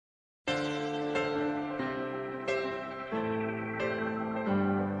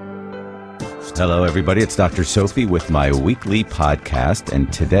Hello, everybody. It's Dr. Sophie with my weekly podcast.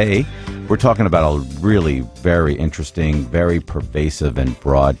 And today we're talking about a really very interesting, very pervasive and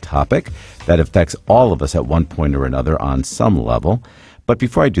broad topic that affects all of us at one point or another on some level. But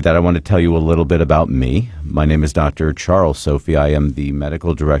before I do that, I want to tell you a little bit about me. My name is Dr. Charles Sophie. I am the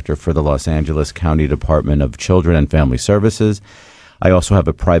medical director for the Los Angeles County Department of Children and Family Services. I also have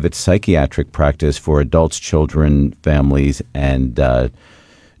a private psychiatric practice for adults, children, families, and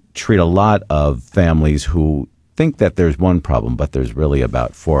treat a lot of families who think that there's one problem, but there's really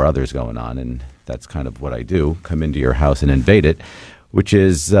about four others going on. And that's kind of what I do, come into your house and invade it, which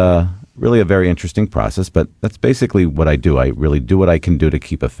is really a very interesting process. But that's basically what I do. I really do what I can do to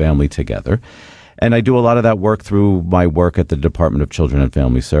keep a family together. And I do a lot of that work through my work at the Department of Children and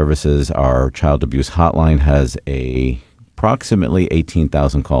Family Services. Our child abuse hotline has approximately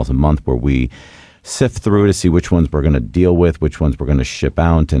 18,000 calls a month where we sift through to see which ones we're going to deal with, which ones we're going to ship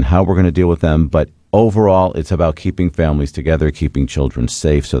out, and how we're going to deal with them. But overall, it's about keeping families together, keeping children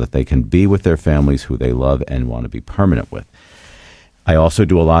safe so that they can be with their families who they love and want to be permanent with. I also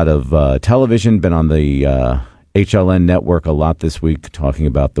do a lot of television, been on the HLN network a lot this week, talking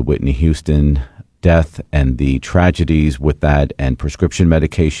about the Whitney Houston death and the tragedies with that, and prescription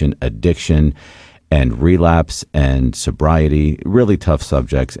medication addiction, and relapse and sobriety, really tough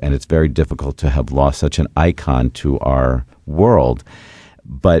subjects, and it's very difficult to have lost such an icon to our world.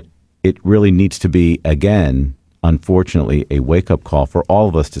 But it really needs to be, again, unfortunately, a wake-up call for all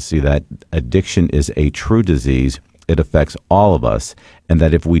of us to see that addiction is a true disease. It affects all of us, and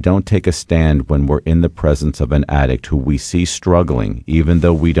that if we don't take a stand when we're in the presence of an addict who we see struggling, even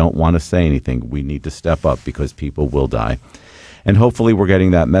though we don't want to say anything, we need to step up because people will die. And hopefully we're getting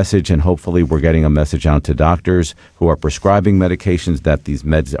that message, and hopefully we're getting a message out to doctors who are prescribing medications that these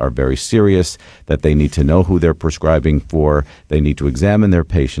meds are very serious, that they need to know who they're prescribing for. They need to examine their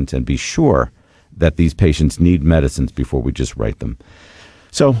patients and be sure that these patients need medicines before we just write them.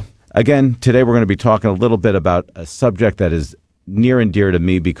 So, again, today we're going to be talking a little bit about a subject that is near and dear to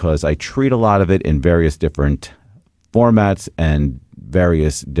me because I treat a lot of it in various different formats and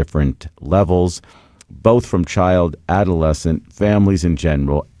various different levels, both from child, adolescent, families in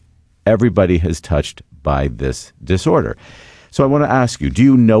general. Everybody has touched by this disorder. So I want to ask you, do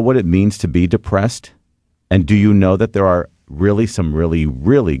you know what it means to be depressed? And do you know that there are really some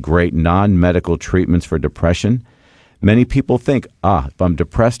really great non-medical treatments for depression? Many people think, if I'm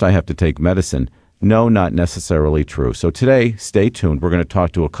depressed, I have to take medicine. No, not necessarily true. So today, stay tuned. We're going to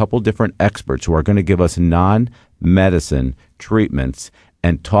talk to a couple different experts who are going to give us non-medicine treatments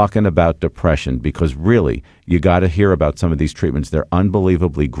and talking about depression, because really, you got to hear about some of these treatments. They're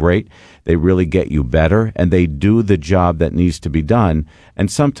unbelievably great. They really get you better, and they do the job that needs to be done, and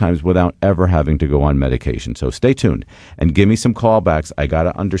sometimes without ever having to go on medication. So stay tuned and give me some callbacks. I got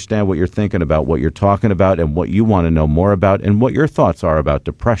to understand what you're thinking about, what you're talking about, and what you want to know more about, and what your thoughts are about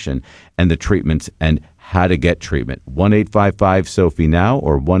depression and the treatments and how to get treatment. 1-855-SOPHIE-NOW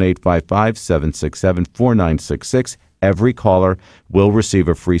or 1-855-767-4966. Every caller will receive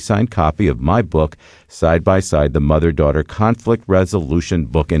a free signed copy of my book, Side by Side, the Mother-Daughter Conflict Resolution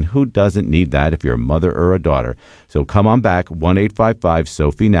Book. And who doesn't need that if you're a mother or a daughter? So come on back,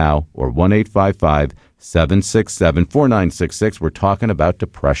 1-855-SOPHIE-NOW or 1-855-767-4966. We're talking about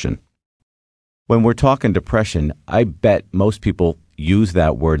depression. When we're talking depression, I bet most people use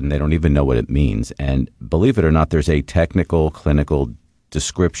that word and they don't even know what it means. And believe it or not, there's a technical, clinical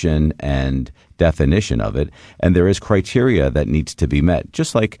description and definition of it, and there is criteria that needs to be met.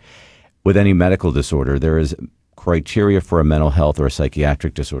 Just like with any medical disorder, there is criteria for a mental health or a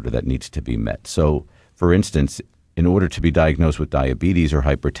psychiatric disorder that needs to be met. So, for instance, in order to be diagnosed with diabetes or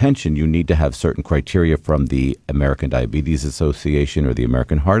hypertension, you need to have certain criteria from the American Diabetes Association or the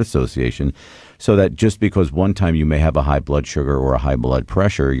American Heart Association, so that just because one time you may have a high blood sugar or a high blood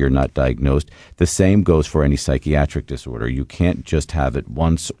pressure, you're not diagnosed. The same goes for any psychiatric disorder. You can't just have it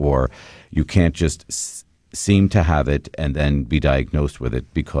once, or you can't just seem to have it and then be diagnosed with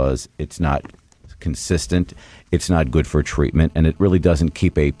it, because it's not consistent, it's not good for treatment, and it really doesn't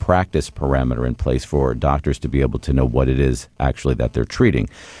keep a practice parameter in place for doctors to be able to know what it is actually that they're treating.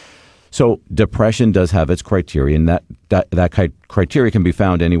 So depression does have its criteria, and that criteria can be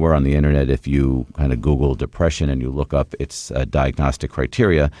found anywhere on the internet. If you kind of Google depression and you look up its diagnostic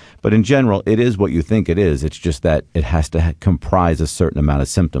criteria. But in general, it is what you think it is. It's just that it has to comprise a certain amount of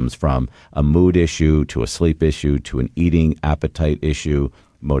symptoms, from a mood issue to a sleep issue to an eating appetite issue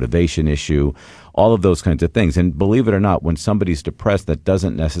motivation issue, all of those kinds of things. And believe it or not, when somebody's depressed, that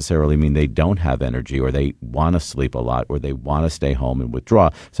doesn't necessarily mean they don't have energy or they want to sleep a lot or they want to stay home and withdraw.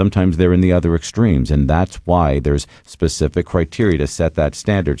 Sometimes they're in the other extremes, and that's why there's specific criteria to set that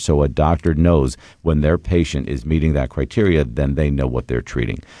standard. So a doctor knows when their patient is meeting that criteria, then they know what they're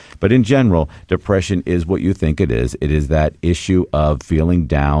treating. But in general, depression is what you think it is. It is that issue of feeling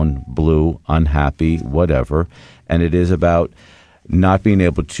down, blue, unhappy, whatever, and it is about not being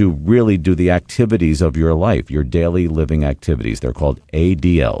able to really do the activities of your life, your daily living activities. They're called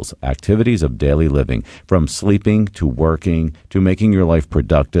ADLs, activities of daily living, from sleeping to working to making your life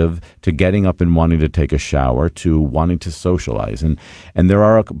productive to getting up and wanting to take a shower to wanting to socialize. And there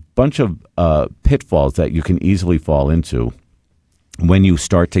are a bunch of pitfalls that you can easily fall into when you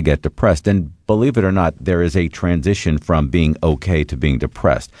start to get depressed. And believe it or not, there is a transition from being okay to being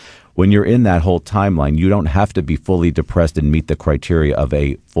depressed. When you're in that whole timeline, you don't have to be fully depressed and meet the criteria of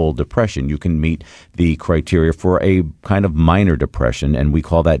a full depression. You can meet the criteria for a kind of minor depression, and we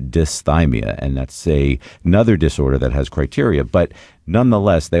call that dysthymia, and that's another disorder that has criteria. But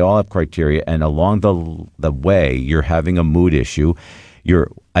nonetheless, they all have criteria, and along the way, you're having a mood issue. You're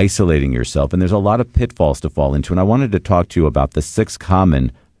isolating yourself, and there's a lot of pitfalls to fall into. And I wanted to talk to you about the 6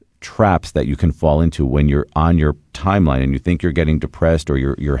 common traps that you can fall into when you're on your timeline and you think you're getting depressed or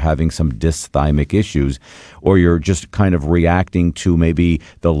you're having some dysthymic issues, or you're just kind of reacting to maybe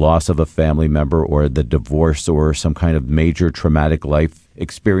the loss of a family member or the divorce or some kind of major traumatic life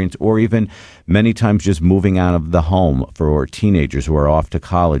experience, or even many times just moving out of the home for teenagers who are off to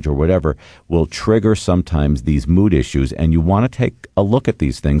college or whatever will trigger sometimes these mood issues. And you want to take a look at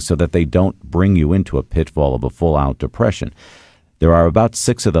these things so that they don't bring you into a pitfall of a full-out depression. There are about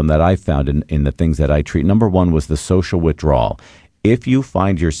 6 of them that I found in the things that I treat. Number 1 was the social withdrawal. If you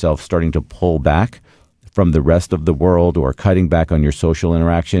find yourself starting to pull back from the rest of the world or cutting back on your social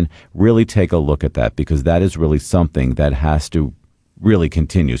interaction, really take a look at that, because that is really something that has to really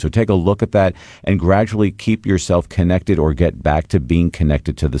continue. So take a look at that and gradually keep yourself connected or get back to being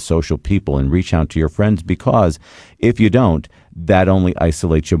connected to the social people and reach out to your friends, because if you don't, that only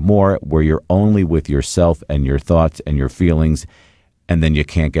isolates you more, where you're only with yourself and your thoughts and your feelings. And then you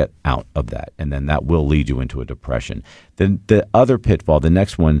can't get out of that. And then that will lead you into a depression. Then the other pitfall, the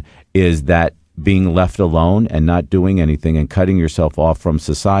next one, is that being left alone and not doing anything and cutting yourself off from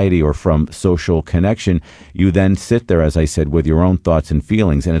society or from social connection. You then sit there, as I said, with your own thoughts and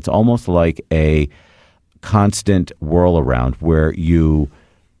feelings. And it's almost like a constant whirl around where you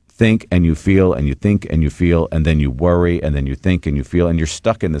think and you feel and you think and you feel, and then you worry and then you think and you feel, and you're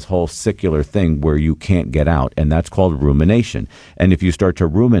stuck in this whole circular thing where you can't get out. And that's called rumination. And if you start to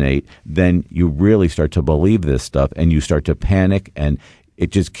ruminate, then you really start to believe this stuff and you start to panic, and it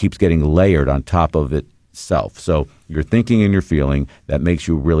just keeps getting layered on top of itself. So you're thinking and you're feeling, that makes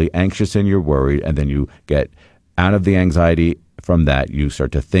you really anxious and you're worried, and then you get out of the anxiety. From that, you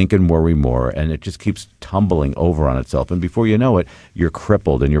start to think and worry more, and it just keeps tumbling over on itself. And before you know it, you're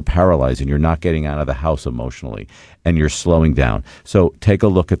crippled and you're paralyzed and you're not getting out of the house emotionally, and you're slowing down. So take a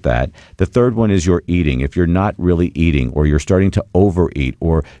look at that. The third one is your eating. If you're not really eating, or you're starting to overeat,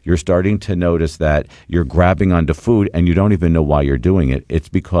 or you're starting to notice that you're grabbing onto food and you don't even know why you're doing it, it's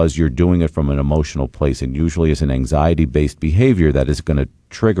because you're doing it from an emotional place, and usually it's an anxiety-based behavior that is going to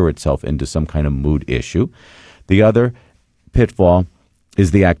trigger itself into some kind of mood issue. The other pitfall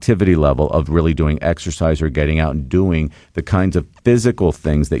is the activity level of really doing exercise or getting out and doing the kinds of physical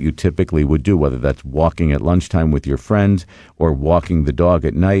things that you typically would do, whether that's walking at lunchtime with your friends or walking the dog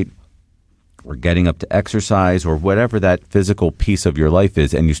at night or getting up to exercise or whatever that physical piece of your life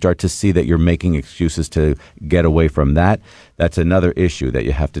is, and you start to see that you're making excuses to get away from that. That's another issue that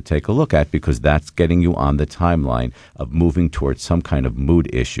you have to take a look at, because that's getting you on the timeline of moving towards some kind of mood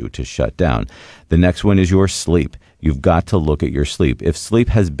issue to shut down. The next one is your sleep. You've got to look at your sleep. If sleep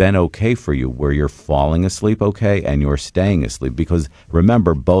has been okay for you, where you're falling asleep okay and you're staying asleep, because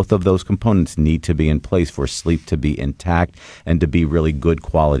remember, both of those components need to be in place for sleep to be intact and to be really good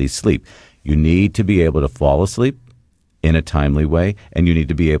quality sleep. You need to be able to fall asleep in a timely way, and you need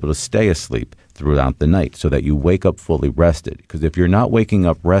to be able to stay asleep throughout the night so that you wake up fully rested. Because if you're not waking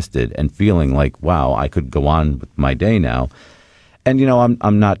up rested and feeling like, wow, I could go on with my day now, and, you know,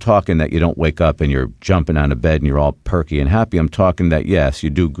 I'm not talking that you don't wake up and you're jumping out of bed and you're all perky and happy. I'm talking that, yes, you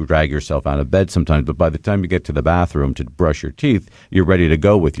do drag yourself out of bed sometimes, but by the time you get to the bathroom to brush your teeth, you're ready to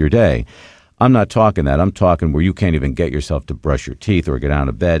go with your day. I'm not talking that. I'm talking where you can't even get yourself to brush your teeth or get out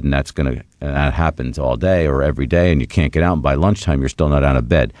of bed, and that happens all day or every day, and you can't get out, and by lunchtime you're still not out of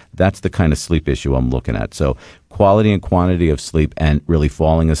bed. That's the kind of sleep issue I'm looking at. So quality and quantity of sleep, and really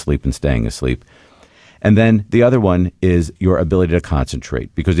falling asleep and staying asleep. And then the other one is your ability to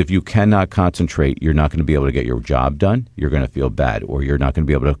concentrate. Because if you cannot concentrate, you're not going to be able to get your job done. You're going to feel bad. Or you're not going to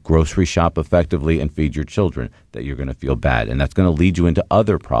be able to grocery shop effectively and feed your children, that you're going to feel bad. And that's going to lead you into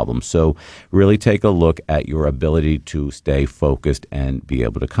other problems. So really take a look at your ability to stay focused and be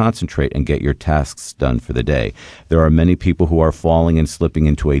able to concentrate and get your tasks done for the day. There are many people who are falling and slipping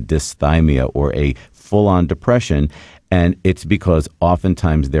into a dysthymia or a full-on depression. And it's because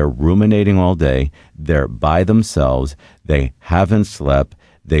oftentimes they're ruminating all day, they're by themselves, they haven't slept,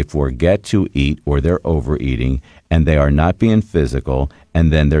 they forget to eat or they're overeating, and they are not being physical,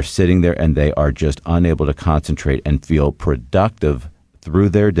 and then they're sitting there and they are just unable to concentrate and feel productive through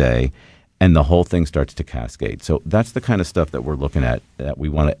their day, and the whole thing starts to cascade. So that's the kind of stuff that we're looking at, that we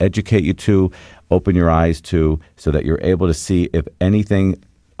want to educate you to, open your eyes to, so that you're able to see if anything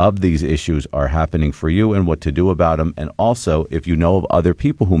of these issues are happening for you and what to do about them. And also, if you know of other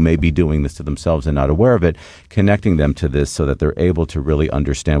people who may be doing this to themselves and not aware of it, connecting them to this so that they're able to really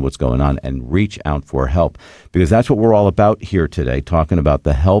understand what's going on and reach out for help. Because that's what we're all about here today, talking about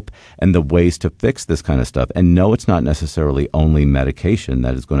the help and the ways to fix this kind of stuff. And no, it's not necessarily only medication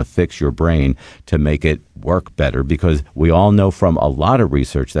that is going to fix your brain to make it work better, because we all know from a lot of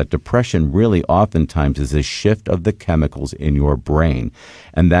research that depression really oftentimes is a shift of the chemicals in your brain.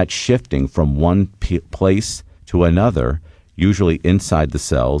 And that shifting from one place to another, usually inside the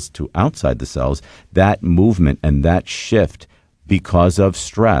cells to outside the cells, that movement and that shift because of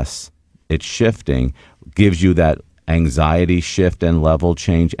stress, it's shifting, gives you that anxiety shift and level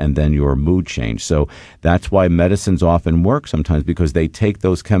change, and then your mood change. So that's why medicines often work sometimes, because they take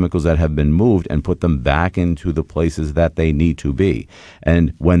those chemicals that have been moved and put them back into the places that they need to be.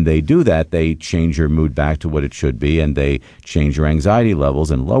 And when they do that, they change your mood back to what it should be, and they change your anxiety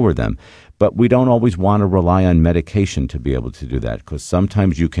levels and lower them. But we don't always want to rely on medication to be able to do that, because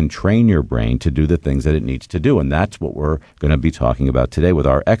sometimes you can train your brain to do the things that it needs to do. And that's what we're going to be talking about today with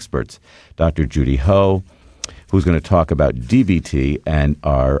our experts, Dr. Judy Ho, who's going to talk about DBT, and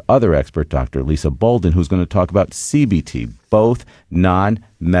our other expert, Dr. Lisa Bolden, who's going to talk about CBT, both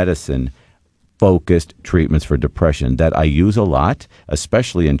non-medicine focused treatments for depression that I use a lot,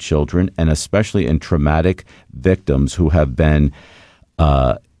 especially in children and especially in traumatic victims who have been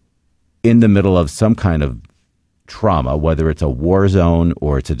in the middle of some kind of trauma, whether it's a war zone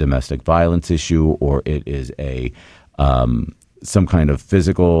or it's a domestic violence issue or it is a some kind of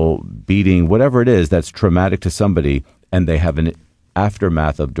physical beating, whatever it is that's traumatic to somebody, and they have an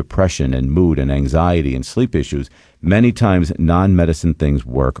aftermath of depression and mood and anxiety and sleep issues. Many times non-medicine things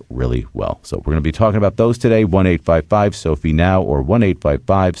work really well. So we're going to be talking about those today. 1-855-SOPHIE-NOW or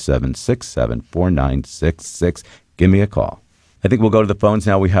 1-855-767-4966. Give me a call. I think we'll go to the phones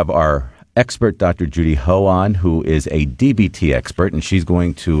now. We have our expert, Dr. Judy Ho, on, who is a DBT expert, and she's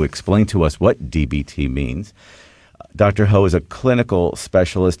going to explain to us what DBT means. Dr. Ho is a clinical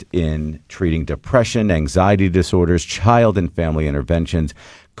specialist in treating depression, anxiety disorders, child and family interventions,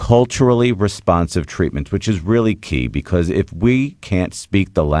 culturally responsive treatments, which is really key, because if we can't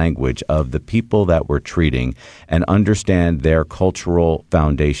speak the language of the people that we're treating and understand their cultural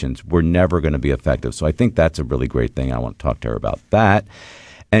foundations, we're never going to be effective. So I think that's a really great thing. I want to talk to her about that.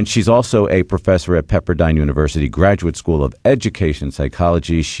 And she's also a professor at Pepperdine University Graduate School of Education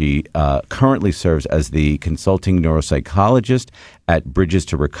Psychology. She currently serves as the consulting neuropsychologist at Bridges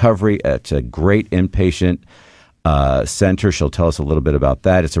to Recovery. It's a great inpatient center. She'll tell us a little bit about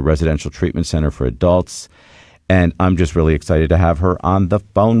that. It's a residential treatment center for adults. And I'm just really excited to have her on the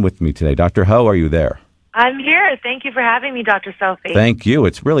phone with me today. Dr. Ho, are you there? I'm here. Thank you for having me, Dr. Sophie. Thank you.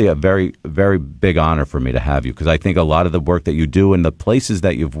 It's really a very, very big honor for me to have you, because I think a lot of the work that you do and the places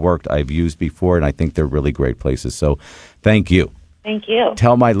that you've worked I've used before, and I think they're really great places. So thank you. Thank you.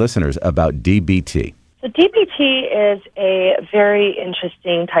 Tell my listeners about DBT. So DBT is a very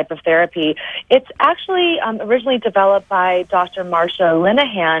interesting type of therapy. It's actually originally developed by Dr. Marsha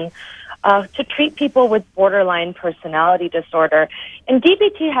Linehan to treat people with borderline personality disorder. And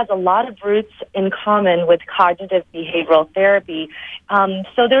DBT has a lot of roots in common with cognitive behavioral therapy.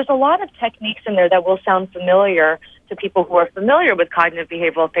 So there's a lot of techniques in there that will sound familiar to people who are familiar with cognitive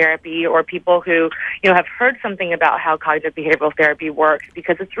behavioral therapy, or people who, have heard something about how cognitive behavioral therapy works,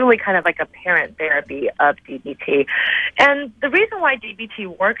 because it's really kind of like a parent therapy of DBT. And the reason why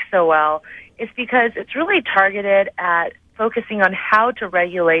DBT works so well is because it's really targeted at focusing on how to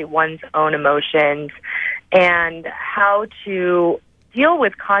regulate one's own emotions and how to deal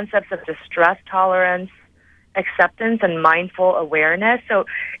with concepts of distress tolerance, acceptance, and mindful awareness. So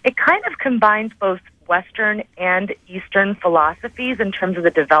it kind of combines both Western and Eastern philosophies in terms of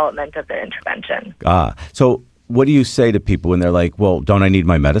the development of the intervention. So what do you say to people when they're like, well, don't I need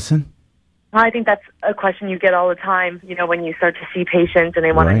my medicine? Well, I think that's a question you get all the time, when you start to see patients and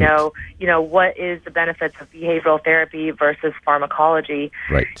they want Right. to know, what is the benefits of behavioral therapy versus pharmacology.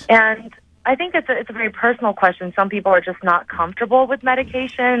 Right. And I think it's a very personal question. Some people are just not comfortable with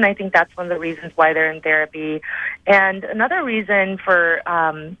medication, and I think that's one of the reasons why they're in therapy. And another reason for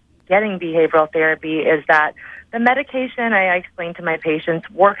getting behavioral therapy is that the medication, I explain to my patients,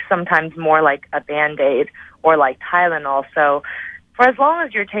 works sometimes more like a Band-Aid or like Tylenol. So for as long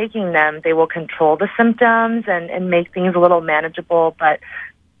as you're taking them, they will control the symptoms and make things a little manageable, but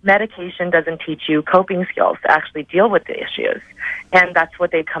medication doesn't teach you coping skills to actually deal with the issues. And that's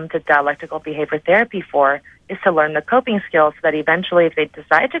what they come to dialectical behavior therapy for, is to learn the coping skills so that eventually if they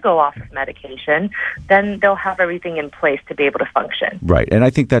decide to go off of medication, then they'll have everything in place to be able to function. Right. And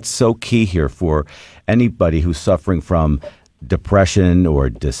I think that's so key here for anybody who's suffering from depression or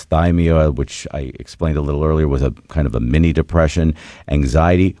dysthymia, which I explained a little earlier was a kind of a mini depression,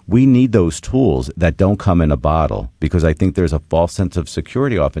 anxiety. We need those tools that don't come in a bottle, because I think there's a false sense of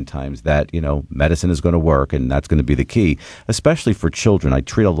security oftentimes that, medicine is going to work and that's going to be the key, especially for children. I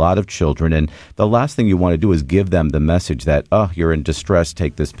treat a lot of children, and the last thing you want to do is give them the message that, you're in distress,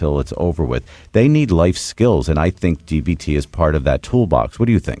 take this pill, it's over with. They need life skills, and I think DBT is part of that toolbox. What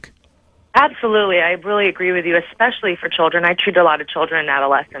do you think? Absolutely. I really agree with you, especially for children. I treat a lot of children and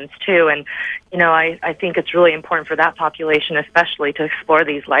adolescents, too. And, I think it's really important for that population, especially, to explore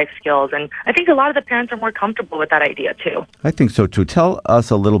these life skills. And I think a lot of the parents are more comfortable with that idea, too. I think so, too. Tell us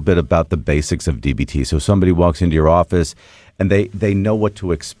a little bit about the basics of DBT. So somebody walks into your office and they know what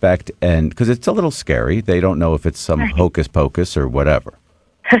to expect, and because it's a little scary. They don't know if it's some hocus pocus or whatever.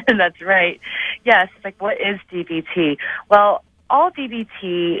 That's right. Yes. Like, what is DBT? Well, all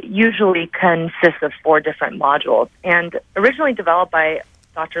DBT usually consists of 4 different modules, and originally developed by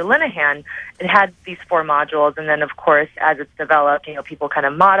Dr. Linehan, it had these 4 modules, and then, of course, as it's developed, people kind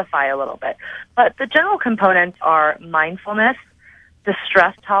of modify a little bit. But the general components are mindfulness,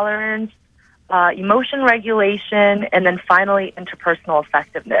 distress tolerance, emotion regulation, and then finally interpersonal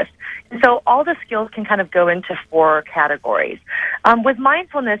effectiveness. And so all the skills can kind of go into 4 categories. With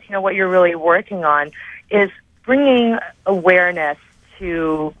mindfulness, what you're really working on is bringing awareness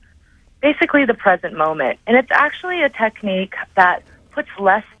to basically the present moment. And it's actually a technique that puts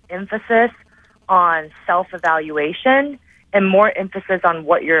less emphasis on self-evaluation and more emphasis on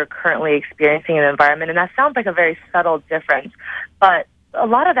what you're currently experiencing in the environment. And that sounds like a very subtle difference, but a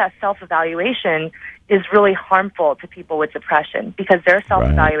lot of that self-evaluation is really harmful to people with depression because their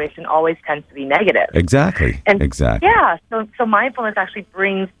self-evaluation always tends to be negative. Exactly. Exactly. Yeah. So mindfulness actually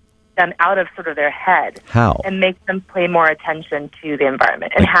brings them out of sort of their head. How? And makes them pay more attention to the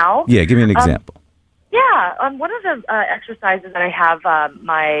environment. And how? Yeah, give me an example. One of the exercises that I have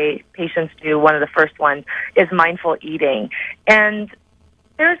my patients do, one of the first ones, is mindful eating. And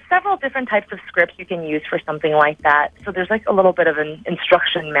there's several different types of scripts you can use for something like that. So there's like a little bit of an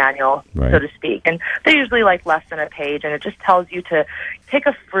instruction manual, so to speak. And they're usually like less than a page, and it just tells you to pick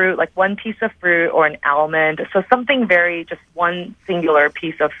a fruit, like one piece of fruit or an almond. So something very, just one singular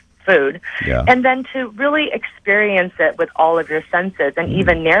piece of food, and then to really experience it with all of your senses and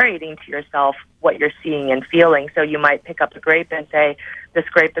even narrating to yourself what you're seeing and feeling. So you might pick up a grape and say, this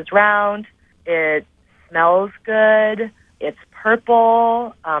grape is round, it smells good, it's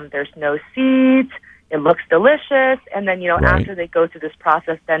purple, there's no seeds, it looks delicious, and then, after they go through this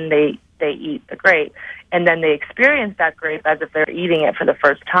process, then they eat the grape, and then they experience that grape as if they're eating it for the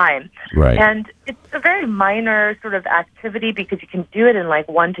first time. Right. And it's a very minor sort of activity because you can do it in like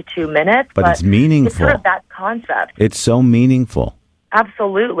 1 to 2 minutes. But it's meaningful. It's sort of that concept. It's so meaningful.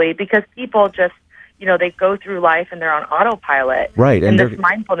 Absolutely, because people just, they go through life and they're on autopilot. Right. And this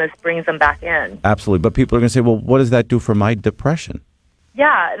mindfulness brings them back in. Absolutely. But people are going to say, well, what does that do for my depression?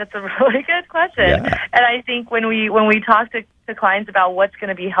 Yeah, that's a really good question. Yeah. And I think when we talk to clients about what's going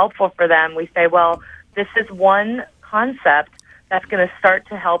to be helpful for them, we say, well, this is one concept that's going to start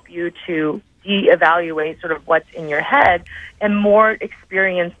to help you to de-evaluate sort of what's in your head and more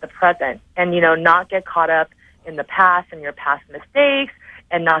experience the present and, not get caught up in the past and your past mistakes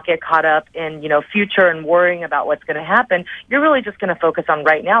and not get caught up in, future and worrying about what's going to happen. You're really just going to focus on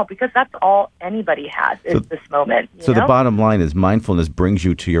right now because that's all anybody has is this moment. So the bottom line is mindfulness brings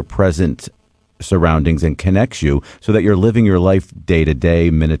you to your present surroundings and connects you so that you're living your life day to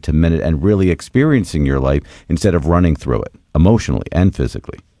day, minute to minute, and really experiencing your life instead of running through it emotionally and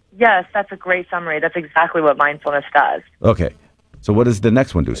physically. Yes, that's a great summary. That's exactly what mindfulness does. Okay. So what does the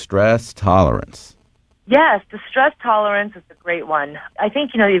next one do? Stress tolerance. Yes, the stress tolerance is a great one. I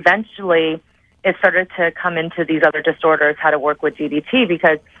think, eventually it started to come into these other disorders, how to work with DBT,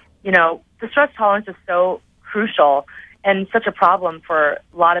 because, the stress tolerance is so crucial and such a problem for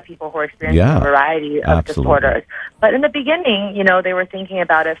a lot of people who are experiencing a variety of disorders. But in the beginning, they were thinking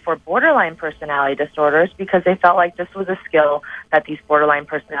about it for borderline personality disorders because they felt like this was a skill that these borderline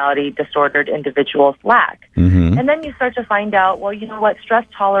personality disordered individuals lack. Mm-hmm. And then you start to find out, well, you know what, stress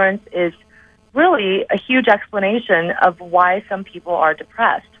tolerance is really a huge explanation of why some people are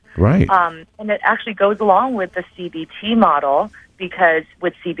depressed. Right. And it actually goes along with the CBT model, because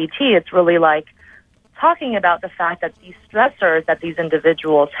with CBT, it's really like talking about the fact that these stressors that these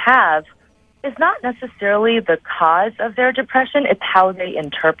individuals have is not necessarily the cause of their depression, it's how they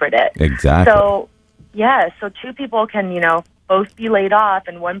interpret it. Exactly. So two people can, both be laid off,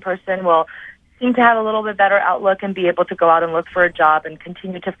 and one person will seem to have a little bit better outlook and be able to go out and look for a job and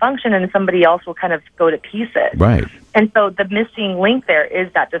continue to function, and somebody else will kind of go to pieces. Right. And so the missing link there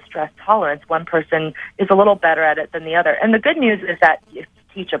is that distress tolerance. One person is a little better at it than the other. And the good news is that it's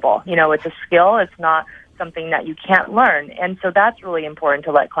teachable. It's a skill. It's not something that you can't learn. And so that's really important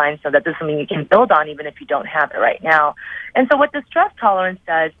to let clients know that this is something you can build on even if you don't have it right now. And so what distress tolerance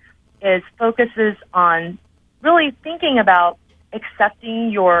does is focuses on really thinking about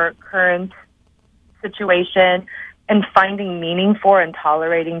accepting your current situation and finding meaning for and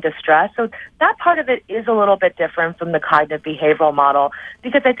tolerating distress. So that part of it is a little bit different from the cognitive behavioral model,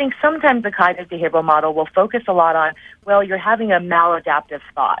 because I think sometimes the cognitive behavioral model will focus a lot on, well, you're having a maladaptive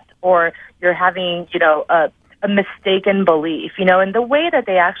thought, or you're having, a mistaken belief, and the way that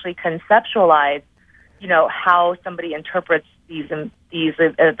they actually conceptualize, how somebody interprets these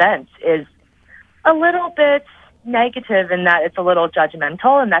events is a little bit negative in that it's a little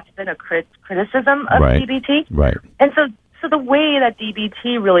judgmental, and that's been a criticism of DBT. Right. And so the way that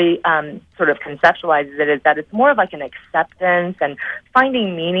DBT really sort of conceptualizes it is that it's more of like an acceptance and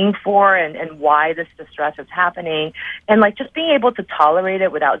finding meaning for and why this distress is happening, and like just being able to tolerate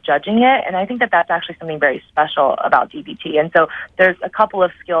it without judging it. And I think that that's actually something very special about DBT. And so there's a couple of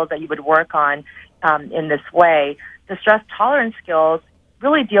skills that you would work on in this way. The stress tolerance skills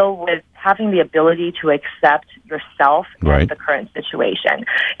really deal with having the ability to accept yourself and the current situation.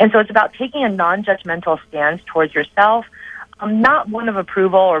 And so it's about taking a non-judgmental stance towards yourself, not one of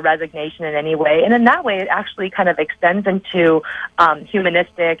approval or resignation in any way. And in that way, it actually kind of extends into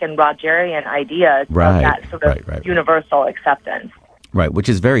humanistic and Rogerian ideas of that sort of universal acceptance. Right, which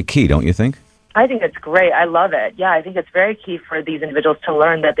is very key, don't you think? I think it's great. I love it. Yeah, I think it's very key for these individuals to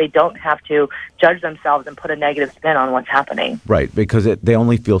learn that they don't have to judge themselves and put a negative spin on what's happening. Right, because they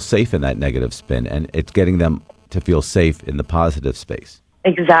only feel safe in that negative spin, and it's getting them to feel safe in the positive space.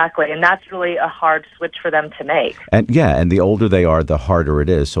 Exactly, and that's really a hard switch for them to make. And the older they are, the harder it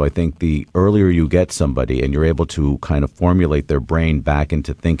is. So I think the earlier you get somebody and you're able to kind of formulate their brain back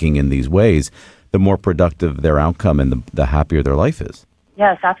into thinking in these ways, the more productive their outcome and the happier their life is.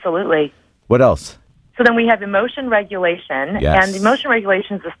 Yes, absolutely. What else? So then we have emotion regulation, and emotion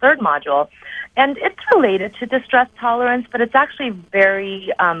regulation is the third module, and it's related to distress tolerance, but it's actually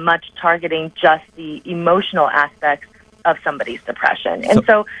very much targeting just the emotional aspects of somebody's depression. And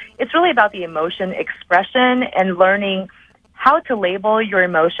so it's really about the emotion expression and learning how to label your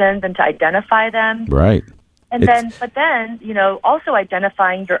emotions and to identify them. Right. And then also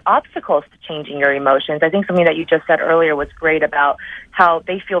identifying your obstacles to changing your emotions. I think something that you just said earlier was great about how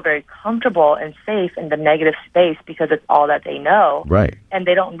they feel very comfortable and safe in the negative space because it's all that they know. Right. And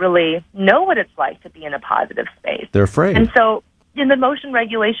they don't really know what it's like to be in a positive space. They're afraid. And so the emotion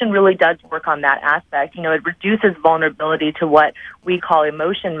regulation really does work on that aspect. It reduces vulnerability to what we call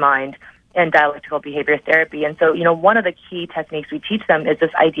emotion mind and dialectical behavior therapy. And so, one of the key techniques we teach them is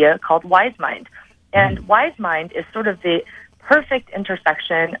this idea called wise mind. And wise mind is sort of the perfect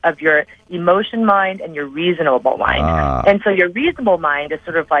intersection of your emotion mind and your reasonable mind. And so your reasonable mind is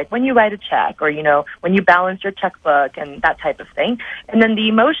sort of like when you write a check or, when you balance your checkbook and that type of thing. And then the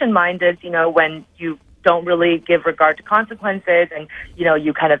emotion mind is, when you don't really give regard to consequences and,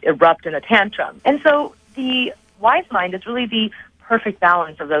 you kind of erupt in a tantrum. And so the wise mind is really the perfect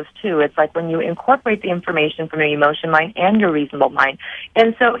balance of those two. It's like when you incorporate the information from your emotion mind and your reasonable mind.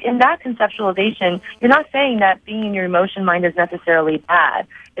 And so in that conceptualization, you're not saying that being in your emotion mind is necessarily bad.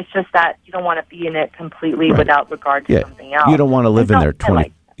 It's just that you don't want to be in it completely without regard to something else. You don't want to live in there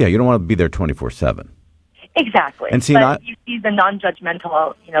you don't want to be there 24/7. Exactly. And see, you see the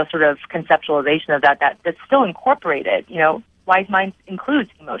non-judgmental, sort of conceptualization of that's still incorporated, Wise mind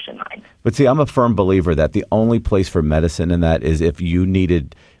includes emotion mind. But see, I'm a firm believer that the only place for medicine in that is if you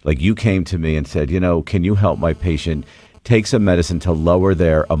needed, like you came to me and said, can you help my patient take some medicine to lower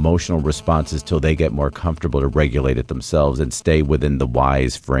their emotional responses till they get more comfortable to regulate it themselves and stay within the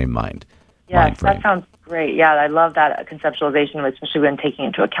wise frame mind. Yes, that sounds great. Yeah, I love that conceptualization, especially when taking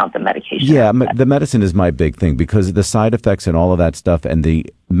into account the medication. Yeah, the medicine is my big thing because the side effects and all of that stuff and the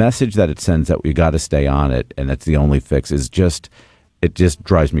message that it sends that we got to stay on it and that's the only fix is it just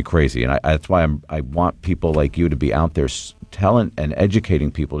drives me crazy. And that's why I want people like you to be out there telling and educating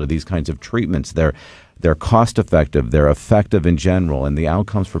people to these kinds of treatments. They're cost effective, they're effective in general, and the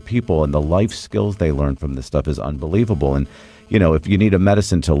outcomes for people and the life skills they learn from this stuff is unbelievable. And if you need a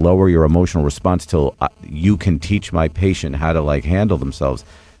medicine to lower your emotional response till you can teach my patient how to handle themselves,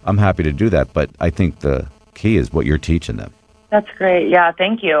 I'm happy to do that. But I think the key is what you're teaching them. That's great. Yeah,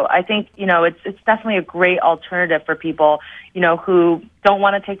 thank you. I think, it's definitely a great alternative for people, who don't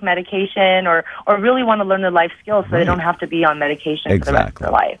want to take medication or really want to learn the life skills so they don't have to be on medication for the rest of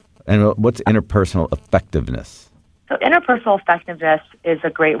their life. And what's interpersonal effectiveness? So interpersonal effectiveness is a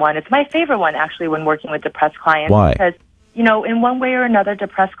great one. It's my favorite one, actually, when working with depressed clients. Why? Because, in one way or another,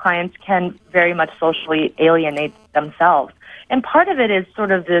 depressed clients can very much socially alienate themselves. And part of it is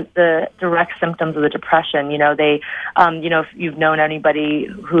sort of the direct symptoms of the depression. If you've known anybody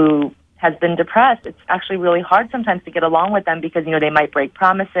who has been depressed, it's actually really hard sometimes to get along with them because, they might break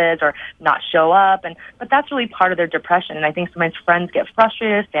promises or not show up. But that's really part of their depression. And I think sometimes friends get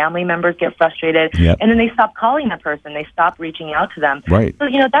frustrated, family members get frustrated, and then they stop calling the person. They stop reaching out to them. Right. So,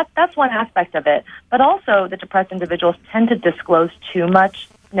 that's one aspect of it. But also the depressed individuals tend to disclose too much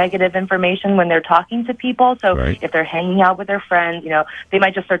negative information when they're talking to people. So if they're hanging out with their friends, they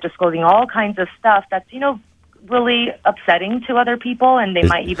might just start disclosing all kinds of stuff that's, really upsetting to other people, and they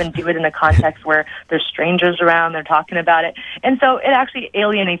might even do it in a context where there's strangers around, they're talking about it. And so it actually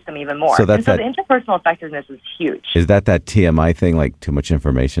alienates them even more. So the interpersonal effectiveness is huge. Is that TMI thing, like too much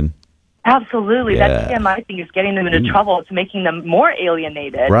information? Absolutely. Yeah. That TMI thing is getting them into trouble. It's making them more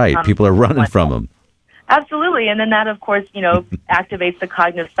alienated. Right. People are running from them. Absolutely. And then that, of course, activates the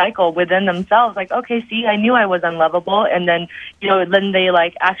cognitive cycle within themselves. Like, okay, see, I knew I was unlovable. And then, then they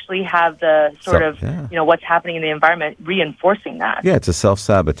actually have the sort of, what's happening in the environment reinforcing that. Yeah, it's a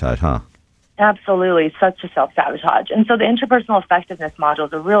self-sabotage, huh? Absolutely. Such a self-sabotage. And so the interpersonal effectiveness module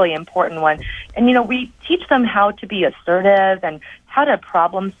is a really important one. And, we teach them how to be assertive and how to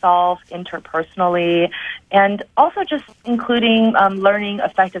problem solve interpersonally, and also just including learning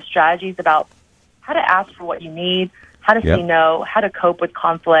effective strategies about how to ask for what you need, how to say no, how to cope with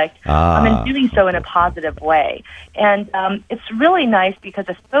conflict, and doing so in a positive way. And it's really nice because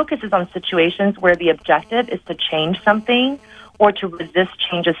the focus is on situations where the objective is to change something or to resist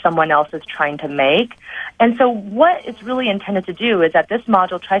changes someone else is trying to make. And so what it's really intended to do is that this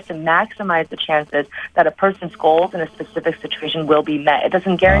module tries to maximize the chances that a person's goals in a specific situation will be met. It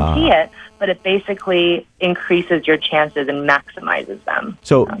doesn't guarantee it, but it basically increases your chances and maximizes them.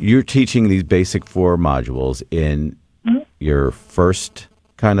 So you're teaching these basic 4 modules in your first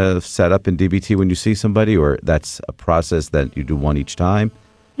kind of setup in DBT when you see somebody, or that's a process that you do one each time?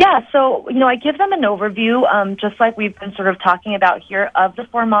 Yeah, so, I give them an overview, just like we've been sort of talking about here, of the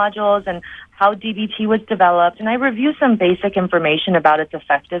 4 modules and how DBT was developed. And I review some basic information about its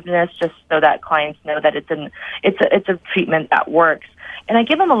effectiveness just so that clients know that it's a treatment that works. And I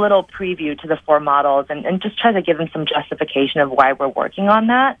give them a little preview to the 4 models and just try to give them some justification of why we're working on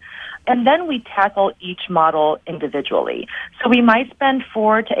that. And then we tackle each model individually. So we might spend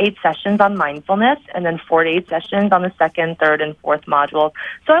 4 to 8 sessions on mindfulness and then 4 to 8 sessions on the second, third, and fourth modules.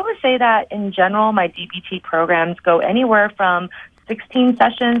 So I would say that in general, my DBT programs go anywhere from 16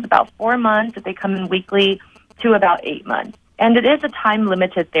 sessions, about 4 months if they come in weekly, to about 8 months. And it is a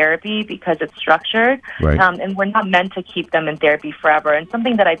time-limited therapy because it's structured, and we're not meant to keep them in therapy forever. And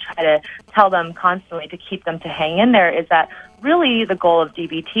something that I try to tell them constantly to keep them to hang in there is that really the goal of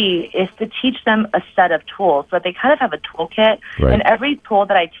DBT is to teach them a set of tools so that they kind of have a toolkit. And every tool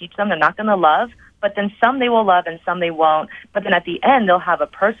that I teach them, they're not going to love, but then some they will love and some they won't. But then at the end, they'll have a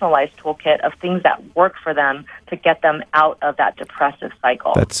personalized toolkit of things that work for them to get them out of that depressive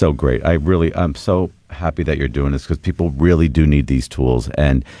cycle. That's so great. I'm so happy that you're doing this because people really do need these tools.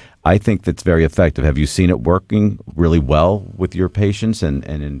 And I think that's very effective. Have you seen it working really well with your patients and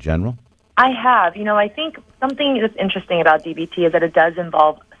in general? I have. I think something that's interesting about DBT is that it does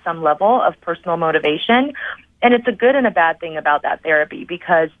involve some level of personal motivation. And it's a good and a bad thing about that therapy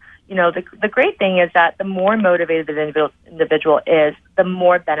because the great thing is that the more motivated the individual is, the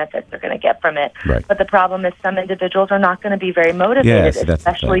more benefits they're going to get from it. Right. But the problem is some individuals are not going to be very motivated,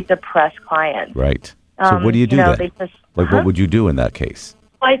 especially depressed clients. Right. So what do you do then? What would you do in that case?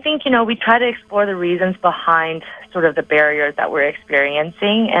 Well, I think, we try to explore the reasons behind sort of the barriers that we're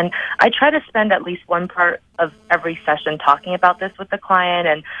experiencing. And I try to spend at least one part of every session talking about this with the client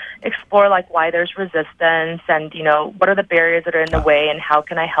and explore like why there's resistance and, what are the barriers that are in the way and how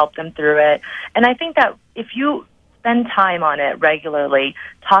can I help them through it. And I think that if you spend time on it regularly,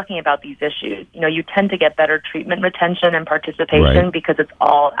 talking about these issues, you tend to get better treatment retention and participation because it's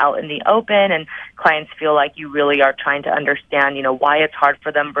all out in the open and clients feel like you really are trying to understand, why it's hard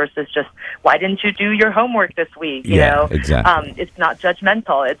for them versus just, why didn't you do your homework this week? Exactly. It's not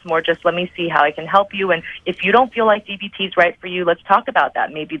judgmental. It's more just, let me see how I can help you. And if you don't feel like DBT is right for you, let's talk about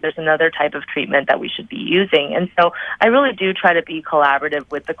that. Maybe there's another type of treatment that we should be using. And so I really do try to be collaborative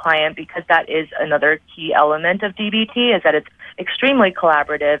with the client because that is another key element of DBT is that it's extremely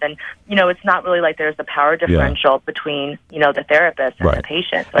collaborative and, it's not really like there's a power differential between, the therapist and the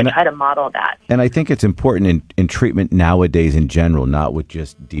patient. So I try to model that. And I think it's important in treatment nowadays in general, not with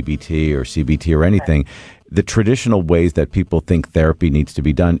just DBT or CBT or anything. The traditional ways that people think therapy needs to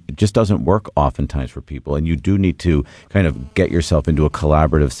be done, it just doesn't work oftentimes for people. And you do need to kind of get yourself into a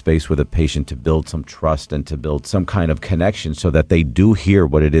collaborative space with a patient to build some trust and to build some kind of connection so that they do hear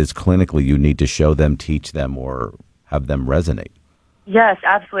what it is clinically you need to show them, teach them, or have them resonate. Yes,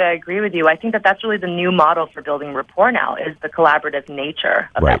 absolutely. I agree with you. I think that that's really the new model for building rapport now is the collaborative nature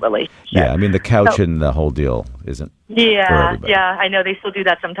of that relationship. Yeah, I mean, the couch and the whole deal isn't for everybody. Yeah, I know they still do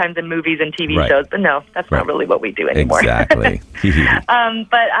that sometimes in movies and TV shows, but no, that's not really what we do anymore. Exactly.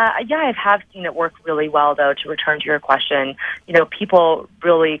 I have seen it work really well, though, to return to your question. People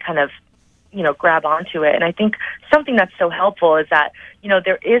really kind of grab onto it. And I think something that's so helpful is that,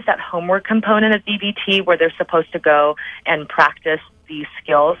 there is that homework component of DBT where they're supposed to go and practice these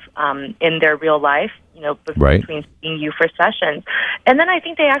skills in their real life, between seeing you for sessions. And then I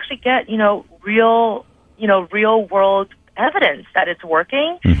think they actually get, real world evidence that it's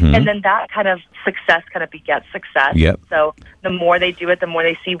working. Mm-hmm. And then that kind of success kind of begets success. Yep. So the more they do it, the more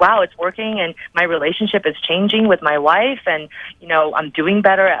they see, wow, it's working and my relationship is changing with my wife and, I'm doing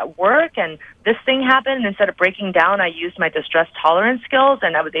better at work and this thing happened. And instead of breaking down, I used my distress tolerance skills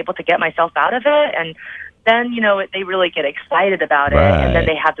and I was able to get myself out of it. And then, they really get excited about it. And then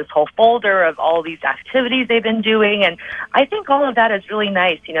they have this whole folder of all these activities they've been doing. And I think all of that is really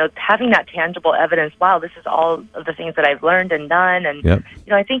nice, having that tangible evidence. Wow, this is all of the things that I've learned and done. And,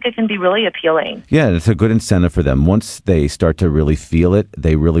 I think it can be really appealing. Yeah, it's a good incentive for them. Once they start to really feel it,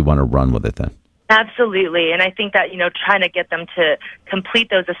 they really want to run with it then. Absolutely. And I think that, trying to get them to complete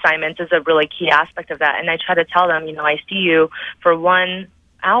those assignments is a really key aspect of that. And I try to tell them, I see you for 1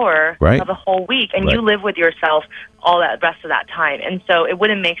 hour of a whole week and you live with yourself all that rest of that time. And so it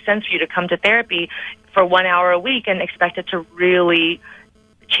wouldn't make sense for you to come to therapy for 1 hour a week and expect it to really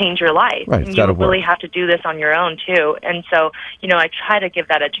change your life. Right, and you really have to do this on your own too. And so, I try to give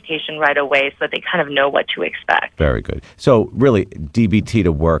that education right away so that they kind of know what to expect. Very good. So really, DBT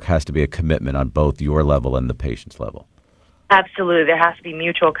to work has to be a commitment on both your level and the patient's level. Absolutely. There has to be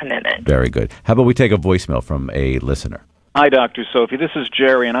mutual commitment. Very good. How about we take a voicemail from a listener? Hi, Dr. Sophie. This is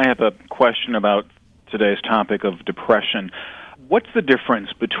Jerry, and I have a question about today's topic of depression. What's the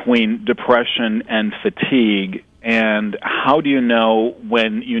difference between depression and fatigue, and how do you know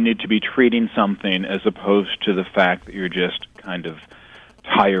when you need to be treating something as opposed to the fact that you're just kind of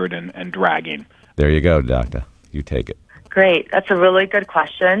tired and dragging? There you go, doctor. You take it. Great. That's a really good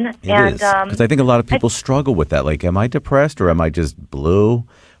question. It is, because I think a lot of people struggle with that. Like, am I depressed, or am I just blue,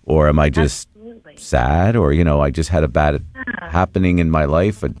 or am I just sad, or, I just had a bad happening in my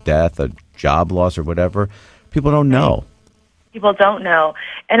life, a death, a job loss, or whatever. People don't know. People don't know.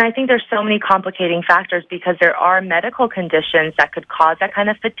 And I think there's so many complicating factors because there are medical conditions that could cause that kind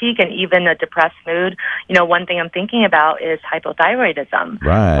of fatigue and even a depressed mood. One thing I'm thinking about is hypothyroidism.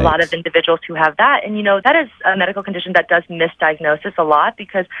 Right. A lot of individuals who have that. And, that is a medical condition that does misdiagnosis a lot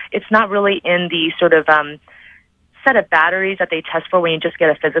because it's not really in the sort of set of batteries that they test for when you just get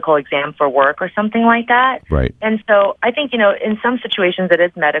a physical exam for work or something like that. Right. And so I think, in some situations it is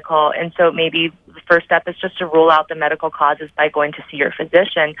medical. And so maybe the first step is just to rule out the medical causes by going to see your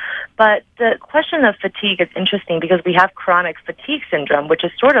physician. But the question of fatigue is interesting because we have chronic fatigue syndrome, which is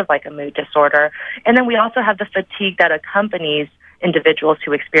sort of like a mood disorder. And then we also have the fatigue that accompanies individuals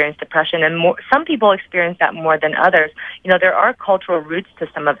who experience depression, and some people experience that more than others. There are cultural roots to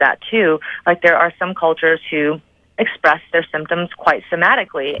some of that too. Like there are some cultures who express their symptoms quite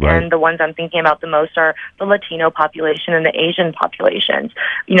somatically. Right. And the ones I'm thinking about the most are the Latino population and the Asian populations.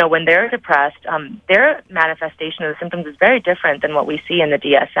 When they're depressed, their manifestation of the symptoms is very different than what we see in the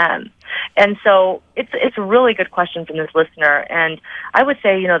DSM. And so it's a really good question from this listener. And I would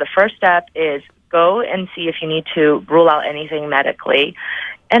say, the first step is go and see if you need to rule out anything medically.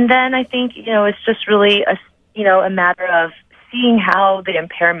 And then I think, it's just really a matter of seeing how the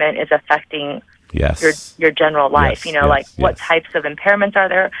impairment is affecting your general life. What types of impairments are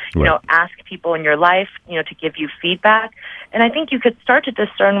there? Ask people in your life, to give you feedback. And I think you could start to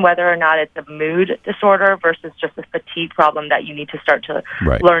discern whether or not it's a mood disorder versus just a fatigue problem that you need to start to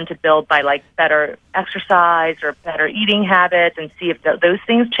learn to build by better exercise or better eating habits, and see if those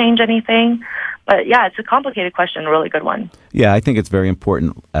things change anything. But yeah, it's a complicated question, a really good one. Yeah, I think it's very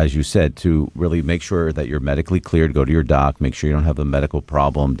important, as you said, to really make sure that you're medically cleared. Go to your doc, make sure you don't have a medical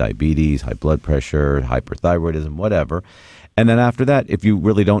problem, diabetes, high blood pressure, hyperthyroidism, whatever. And then after that, if you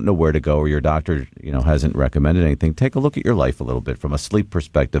really don't know where to go, or your doctor, hasn't recommended anything, take a look at your life a little bit from a sleep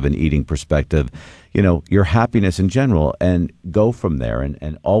perspective, an eating perspective, your happiness in general, and go from there,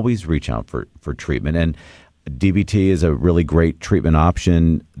 and always reach out for treatment. And DBT is a really great treatment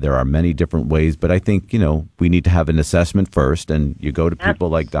option. There are many different ways, but I think, we need to have an assessment first, and you go to people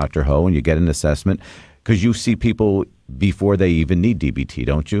like Dr. Ho and you get an assessment, because you see people before they even need DBT,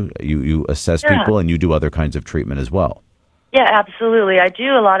 don't you? You assess people, and you do other kinds of treatment as well. Yeah, absolutely. I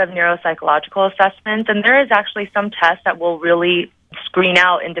do a lot of neuropsychological assessments, and there is actually some tests that will really screen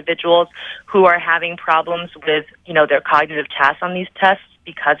out individuals who are having problems with, their cognitive tasks on these tests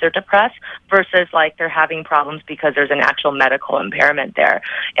because they're depressed versus they're having problems because there's an actual medical impairment there.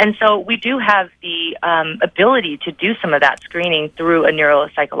 And so we do have the ability to do some of that screening through a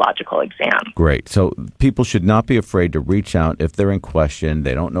neuropsychological exam. Great. So people should not be afraid to reach out if they're in question.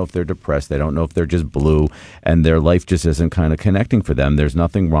 They don't know if they're depressed. They don't know if they're just blue, and their life just isn't kind of connecting for them. There's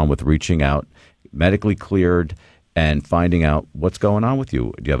nothing wrong with reaching out, medically cleared, and finding out what's going on with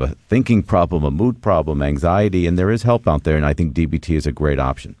you. Do you have a thinking problem, a mood problem, anxiety? And there is help out there, and I think DBT is a great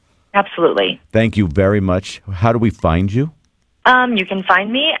option. Absolutely. Thank you very much. How do we find you? You can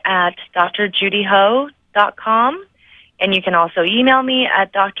find me at drjudyho.com, and you can also email me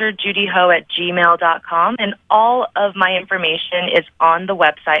at drjudyho@gmail.com, and all of my information is on the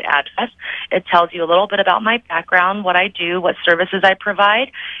website address. It tells you a little bit about my background, what I do, what services I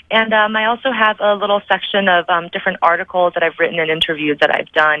provide, and I also have a little section of different articles that I've written and interviews that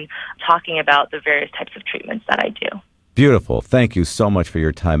I've done talking about the various types of treatments that I do. Beautiful. Thank you so much for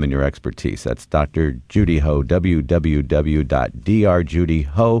your time and your expertise. That's Dr. Judy Ho,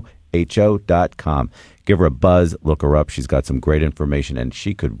 www.drjudyho.com. Give her a buzz, look her up. She's got some great information, and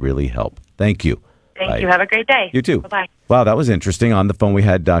she could really help. Thank you. Thank you. Have a great day. You too. Bye-bye. Wow, that was interesting. On the phone, we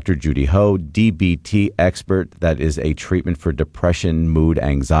had Dr. Judy Ho, DBT expert. That is a treatment for depression, mood,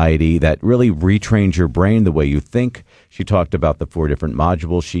 anxiety that really retrains your brain the way you think. She talked about the 4 different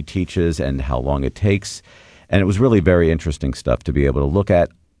modules she teaches and how long it takes. And it was really very interesting stuff to be able to look at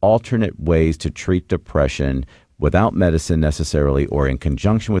alternate ways to treat depression without medicine necessarily, or in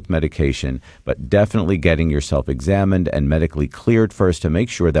conjunction with medication, but definitely getting yourself examined and medically cleared first to make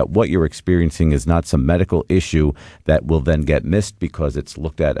sure that what you're experiencing is not some medical issue that will then get missed because it's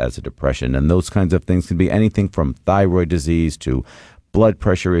looked at as a depression. And those kinds of things can be anything from thyroid disease to blood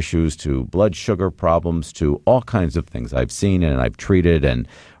pressure issues to blood sugar problems to all kinds of things I've seen and I've treated and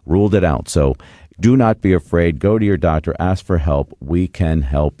ruled it out. So do not be afraid. Go to your doctor. Ask for help. We can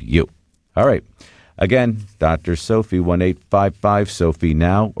help you. All right. Again, Dr. Sophie, 1-855-SOPHIE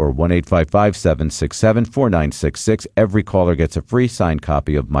NOW or 1-855-767-4966. Every caller gets a free signed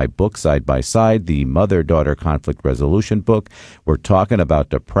copy of my book, Side by Side, the Mother-Daughter Conflict Resolution book. We're talking about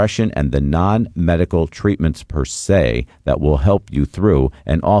depression and the non-medical treatments per se that will help you through,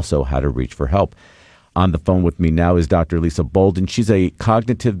 and also how to reach for help. On the phone with me now is Dr. Lisa Bolden. She's a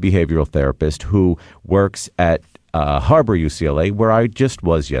cognitive behavioral therapist who works at Harbor UCLA, where I just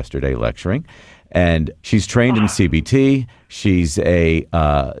was yesterday lecturing. And she's trained in CBT. She's a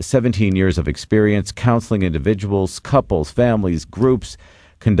 17 years of experience counseling individuals, couples, families, groups,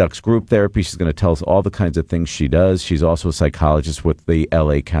 conducts group therapy. She's going to tell us all the kinds of things she does. She's also a psychologist with the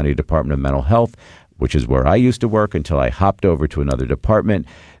LA County Department of Mental Health, which is where I used to work until I hopped over to another department.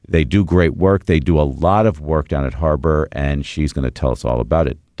 They do great work. They do a lot of work down at Harbor, and she's going to tell us all about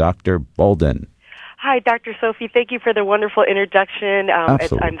it. Dr. Bolden. Hi, Dr. Sophie. Thank you for the wonderful introduction.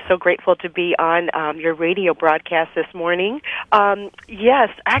 Absolutely. I'm so grateful to be on your radio broadcast this morning. Yes,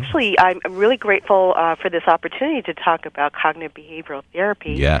 actually, I'm really grateful for this opportunity to talk about cognitive behavioral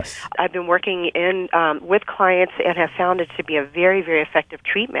therapy. Yes. I've been working with clients and have found it to be a very, very effective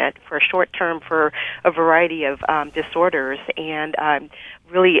treatment for short term for a variety of disorders. And I'm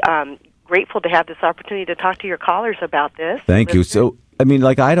really grateful to have this opportunity to talk to your callers about this. Thank you. So, I mean,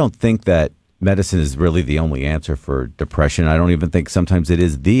 I don't think that medicine is really the only answer for depression. I don't even think sometimes it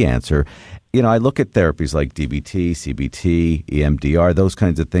is the answer. I look at therapies like DBT, CBT, EMDR, those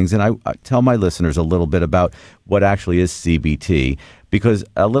kinds of things, and I tell my listeners a little bit about what actually is CBT, because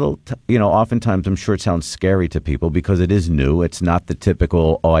oftentimes I'm sure it sounds scary to people because it is new. It's not the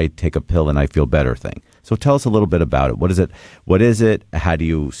typical, I take a pill and I feel better thing. So tell us a little bit about it. What is it? What is it? How do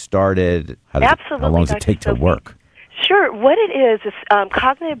you start it? Absolutely. How long does it take to work? Sure. What it is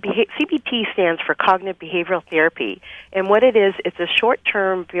CBT stands for Cognitive Behavioral Therapy. And what it is, it's a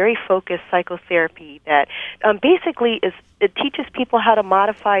short-term, very focused psychotherapy that basically it teaches people how to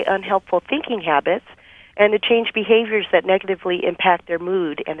modify unhelpful thinking habits and to change behaviors that negatively impact their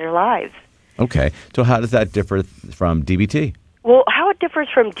mood and their lives. Okay. So how does that differ from DBT? Well, how it differs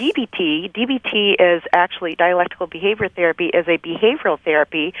from DBT is actually dialectical behavior therapy, is a behavioral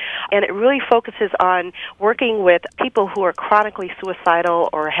therapy, and it really focuses on working with people who are chronically suicidal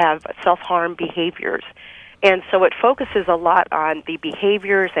or have self-harm behaviors. And so it focuses a lot on the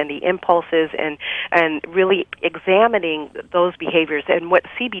behaviors and the impulses and really examining those behaviors. And what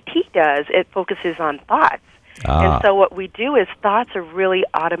CBT does, it focuses on thoughts. And so what we do is thoughts are really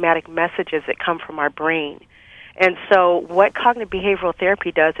automatic messages that come from our brain. And so what cognitive behavioral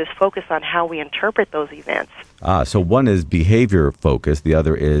therapy does is focus on how we interpret those events. So one is behavior focused, the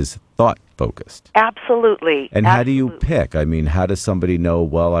other is thought focused. Absolutely. And how do you pick? I mean, how does somebody know,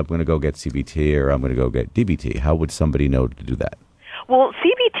 well, I'm going to go get CBT or I'm going to go get DBT? How would somebody know to do that? Well,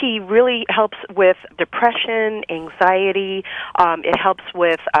 CBT really helps with depression, anxiety. It helps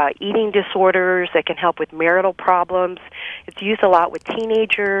with eating disorders. It can help with marital problems. It's used a lot with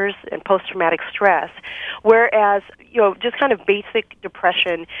teenagers and post-traumatic stress. Whereas, just kind of basic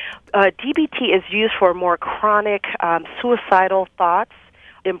depression, DBT is used for more chronic suicidal thoughts,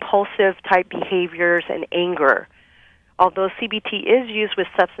 impulsive type behaviors, and anger. Although CBT is used with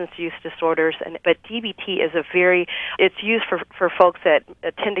substance use disorders, but DBT is it's used for folks that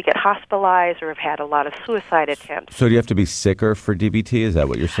tend to get hospitalized or have had a lot of suicide attempts. So do you have to be sicker for DBT? Is that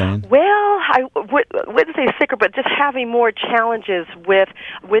what you're saying? Well, I wouldn't say sicker, but just having more challenges with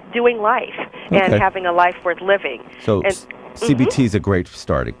doing life and having a life worth living. So CBT is a great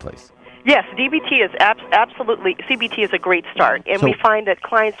starting place. Yes, DBT is absolutely, CBT is a great start. And we find that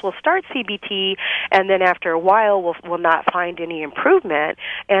clients will start CBT, and then after a while will not find any improvement,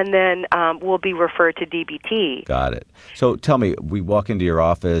 and then will be referred to DBT. Got it. So tell me, we walk into your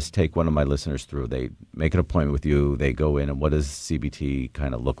office, take one of my listeners through, they make an appointment with you, they go in, and what does CBT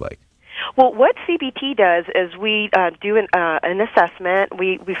kind of look like? Well, what CBT does is we do an assessment.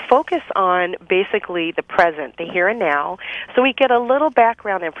 We focus on basically the present, the here and now. So we get a little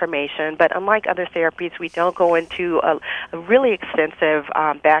background information, but unlike other therapies, we don't go into a really extensive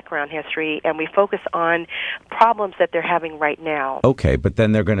background history, and we focus on problems that they're having right now. Okay, but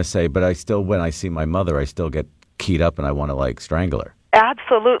then they're going to say, but when I see my mother, I still get keyed up and I want to strangle her.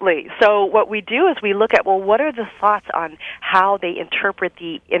 Absolutely. So what we do is we look at, what are the thoughts on how they interpret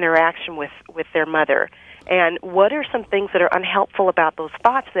the interaction with their mother? And what are some things that are unhelpful about those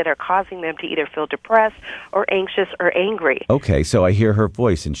thoughts that are causing them to either feel depressed or anxious or angry? Okay, so I hear her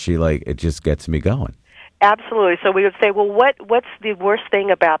voice and she it just gets me going. Absolutely. So we would say, what's the worst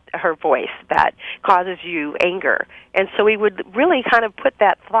thing about her voice that causes you anger? And so we would really kind of put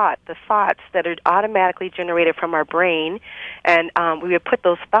the thoughts that are automatically generated from our brain, and we would put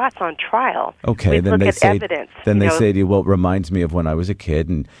those thoughts on trial. Okay, We'd look at evidence. Then they say to you, well, it reminds me of when I was a kid,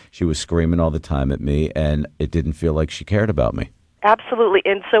 and she was screaming all the time at me, and it didn't feel like she cared about me. Absolutely.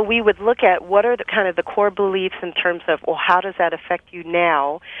 And so we would look at what are the core beliefs in terms of, how does that affect you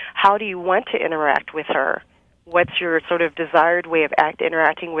now? How do you want to interact with her? What's your sort of desired way of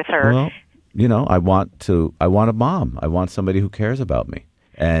interacting with her? Well, I want a mom. I want somebody who cares about me.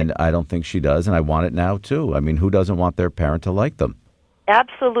 And I don't think she does, and I want it now too. I mean, who doesn't want their parent to like them?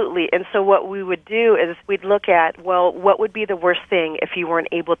 Absolutely. And so what we would do is we'd look at, what would be the worst thing if you weren't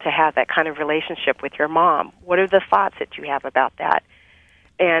able to have that kind of relationship with your mom? What are the thoughts that you have about that?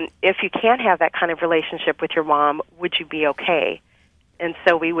 And if you can't have that kind of relationship with your mom, would you be okay? And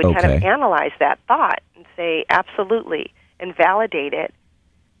so we would kind of analyze that thought and say, absolutely, and validate it,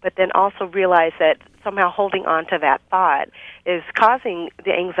 but then also realize that somehow holding on to that thought is causing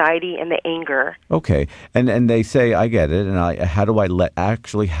the anxiety and the anger. Okay. And they say, I get it, and how do I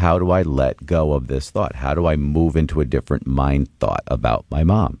let go of this thought? How do I move into a different mind thought about my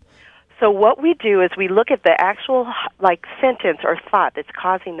mom? So what we do is we look at the actual sentence or thought that's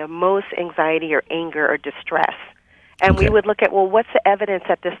causing the most anxiety or anger or distress. And we would look at, what's the evidence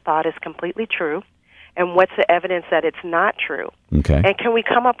that this thought is completely true? And what's the evidence that it's not true? Okay. And can we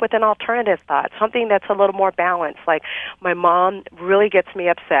come up with an alternative thought, something that's a little more balanced, like my mom really gets me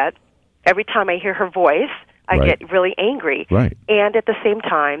upset, every time I hear her voice, I Right. get really angry. Right. And at the same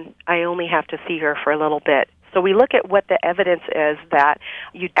time, I only have to see her for a little bit. So we look at what the evidence is that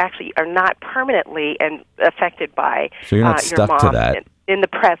you actually are not permanently and affected by So you're not your stuck mom to that. in the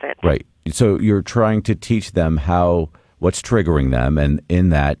present. Right. So you're trying to teach them what's triggering them, and in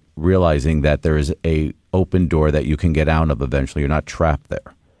that, realizing that there is a open door that you can get out of eventually. You're not trapped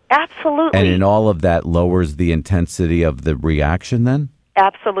there. Absolutely. And in all of that lowers the intensity of the reaction then?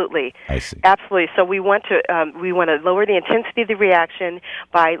 Absolutely. I see. Absolutely. So we want to lower the intensity of the reaction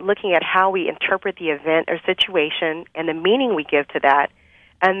by looking at how we interpret the event or situation and the meaning we give to that,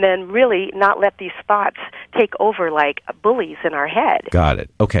 and then really not let these thoughts take over like bullies in our head. Got it.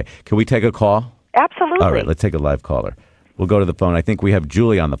 Okay. Can we take a call? Absolutely. All right. Let's take a live caller. We'll go to the phone. I think we have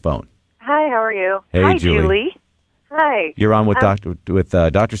Julie on the phone. Hi, how are you? Hey, Hi, Julie. Hi. You're on with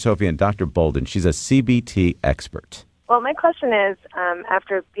Dr. Sophie and Dr. Bolden. She's a CBT expert. Well, my question is,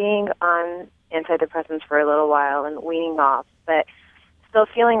 after being on antidepressants for a little while and weaning off, but still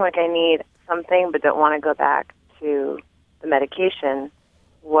feeling like I need something but don't want to go back to the medication,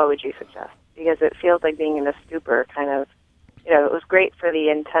 what would you suggest? Because it feels like being in a stupor kind of, it was great for the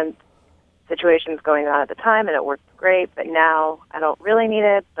intense situations going on at the time, and it worked great, but now I don't really need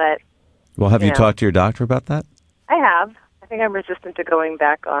it, but... Well, have you talked to your doctor about that? I have. I think I'm resistant to going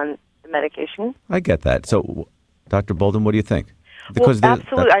back on the medication. I get that. So, Dr. Bolden, what do you think? Well,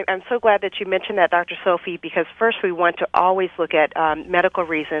 absolutely. I'm so glad that you mentioned that, Dr. Sophie, because first we want to always look at medical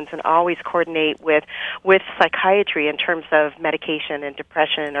reasons and always coordinate with psychiatry in terms of medication and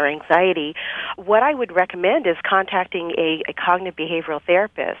depression or anxiety. What I would recommend is contacting a cognitive behavioral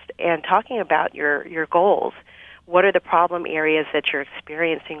therapist and talking about your goals. What are the problem areas that you're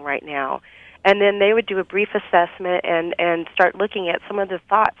experiencing right now? And then they would do a brief assessment and start looking at some of the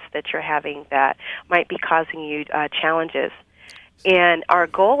thoughts that you're having that might be causing you challenges. And our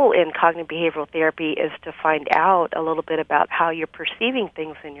goal in cognitive behavioral therapy is to find out a little bit about how you're perceiving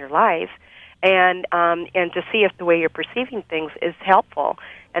things in your life, and to see if the way you're perceiving things is helpful,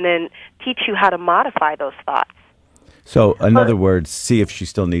 and then teach you how to modify those thoughts. So, in other words, see if she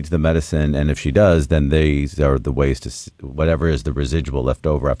still needs the medicine, and if she does, then these are the ways to, whatever is the residual left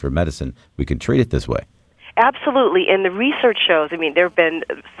over after medicine, we can treat it this way. Absolutely, and the research shows,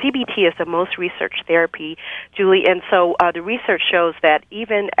 CBT is the most researched therapy, Julie, and so the research shows that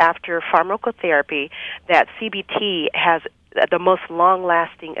even after pharmacotherapy, that CBT has the most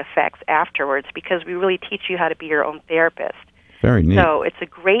long-lasting effects afterwards, because we really teach you how to be your own therapist. Very neat. So it's a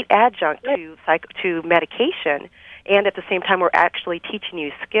great adjunct to medication, and at the same time, we're actually teaching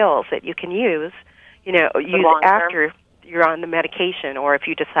you skills that you can use after you're on the medication, or if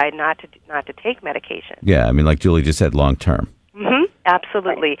you decide not to take medication. Yeah, like Julie just said, long term. Mm-hmm.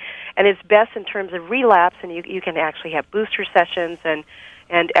 Absolutely. Right. And it's best in terms of relapse, and you can actually have booster sessions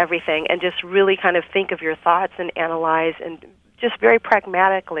and everything, and just really kind of think of your thoughts and analyze, and just very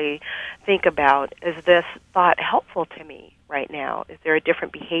pragmatically think about, is this thought helpful to me right now? Is there a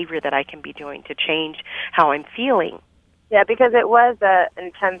different behavior that I can be doing to change how I'm feeling? Yeah, because it was an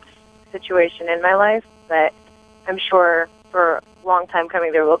intense situation in my life, but I'm sure for a long time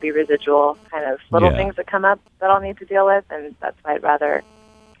coming there will be residual kind of little things that come up that I'll need to deal with, and that's why I'd rather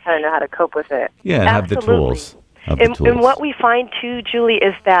kind of know how to cope with it. Yeah, and have the tools. And what we find, too, Julie,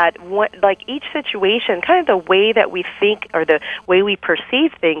 is that each situation, kind of the way that we think or the way we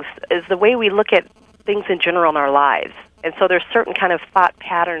perceive things is the way we look at things in general in our lives. And so there's certain kind of thought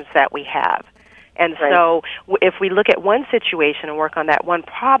patterns that we have. And so if we look at one situation and work on that one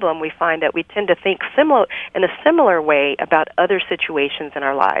problem, we find that we tend to think in a similar way about other situations in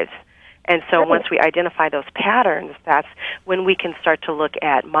our lives. And so once we identify those patterns, that's when we can start to look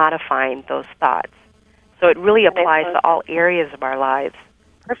at modifying those thoughts. So it really applies to all areas of our lives.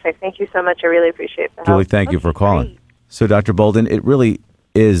 Perfect. Thank you so much. I really appreciate the help. Julie, thank you for calling. Great. So, Dr. Bolden, it really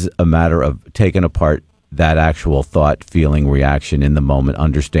is a matter of taking apart that actual thought, feeling, reaction in the moment,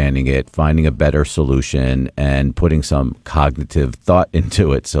 understanding it, finding a better solution, and putting some cognitive thought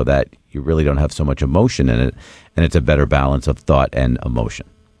into it so that you really don't have so much emotion in it, and it's a better balance of thought and emotion.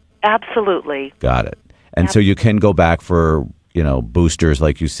 Absolutely. Got it. And so you can go back for, boosters,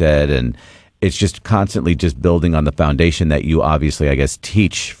 like you said, and it's just constantly just building on the foundation that you obviously, I guess,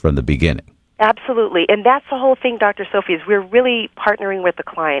 teach from the beginning. Absolutely. And that's the whole thing, Dr. Sophie, is we're really partnering with the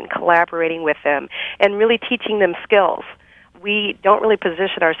client, collaborating with them, and really teaching them skills. We don't really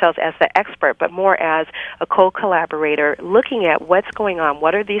position ourselves as the expert, but more as a co-collaborator, looking at what's going on,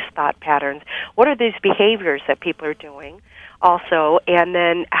 what are these thought patterns, what are these behaviors that people are doing also, and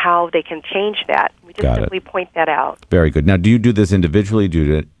then how they can change that. We just simply point that out. Very good. Now, do you do this individually? Do you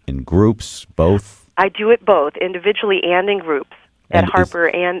do it in groups, both? I do it both, individually and in groups. at Harbor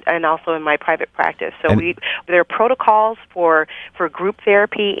and also in my private practice. So there are protocols for group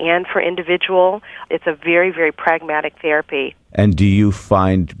therapy and for individual. It's a very, very pragmatic therapy. And do you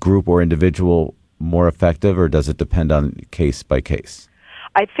find group or individual more effective, or does it depend on case by case?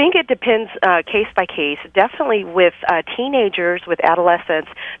 I think it depends case by case. Definitely with teenagers, with adolescents,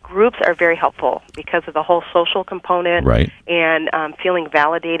 groups are very helpful because of the whole social component, right, and feeling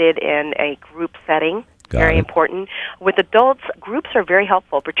validated in a group setting. Very important. With adults, groups are very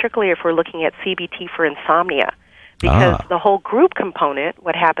helpful, particularly if we're looking at CBT for insomnia. Because the whole group component,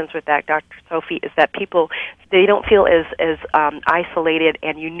 what happens with that, Dr. Sophie, is that people, they don't feel as isolated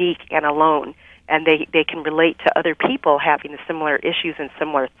and unique and alone. And they can relate to other people having the similar issues and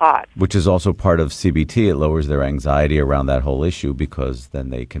similar thoughts. Which is also part of CBT. It lowers their anxiety around that whole issue because then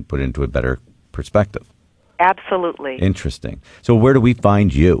they can put it into a better perspective. Absolutely. Interesting. So where do we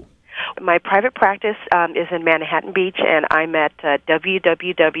find you? My private practice is in Manhattan Beach, and I'm at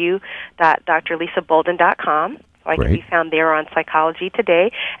www.drlisabolden.com. So I can be found there on Psychology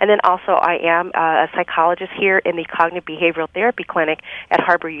Today. And then also I am a psychologist here in the Cognitive Behavioral Therapy Clinic at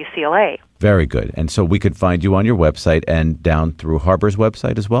Harbor UCLA. Very good. And so we could find you on your website and down through Harbor's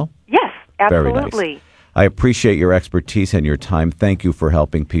website as well? Yes, absolutely. Very nice. I appreciate your expertise and your time. Thank you for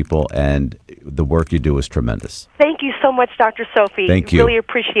helping people, and the work you do is tremendous. Thank you so much, Dr. Sophie. Thank you. Really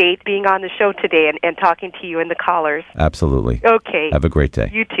appreciate being on the show today and talking to you and the callers. Absolutely. Okay. Have a great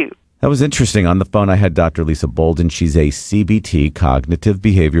day. You too. That was interesting. On the phone, I had Dr. Lisa Bolden. She's a CBT, cognitive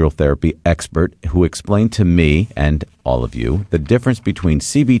behavioral therapy expert, who explained to me and all of you the difference between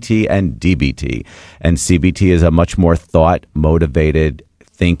CBT and DBT. And CBT is a much more thought-motivated,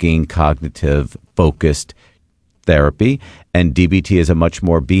 thinking, cognitive, focused therapy. And DBT is a much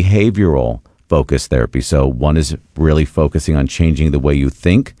more behavioral-focused therapy. So one is really focusing on changing the way you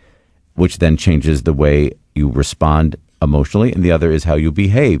think, which then changes the way you respond emotionally, and the other is how you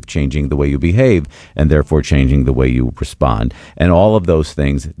behave, changing the way you behave, and therefore changing the way you respond. And all of those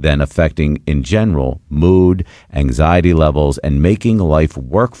things then affecting, in general, mood, anxiety levels, and making life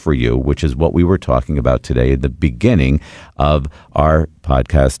work for you, which is what we were talking about today at the beginning of our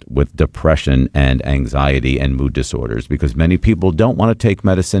podcast with depression and anxiety and mood disorders, because many people don't want to take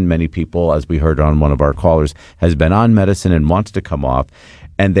medicine. Many people, as we heard on one of our callers, has been on medicine and wants to come off,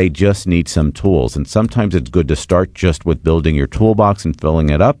 and they just need some tools. And sometimes it's good to start just with building your toolbox and filling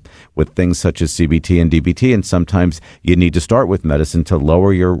it up with things such as CBT and DBT. And sometimes you need to start with medicine to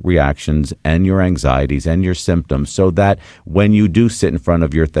lower your reactions and your anxieties and your symptoms, so that when you do sit in front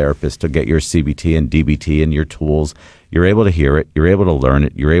of your therapist to get your CBT and DBT and your tools, you're able to hear it, you're able to learn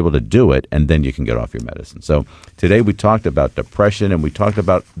it, you're able to do it, and then you can get off your medicine. So today we talked about depression, and we talked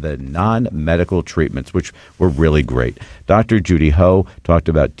about the non-medical treatments, which were really great. Dr. Judy Ho talked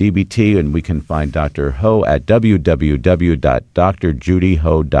about DBT, and we can find Dr. Ho at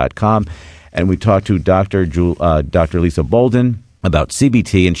www.drjudyho.com. And we talked to Dr. Lisa Bolden about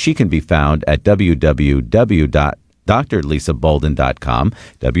CBT, and she can be found at www.drlisabolden.com,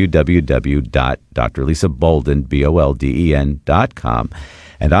 www.drlisabolden.com.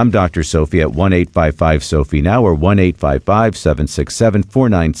 And I'm Dr. Sophie at 1-855-SOPHIE now, or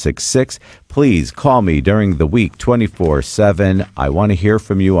 1-855-767-4966. Please call me during the week 24/7. I want to hear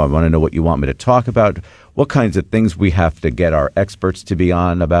from you. I want to know what you want me to talk about, what kinds of things we have to get our experts to be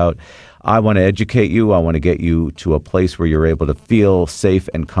on about. I want to educate you. I want to get you to a place where you're able to feel safe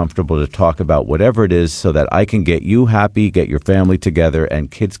and comfortable to talk about whatever it is, so that I can get you happy, get your family together,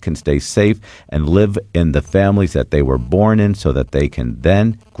 and kids can stay safe and live in the families that they were born in, so that they can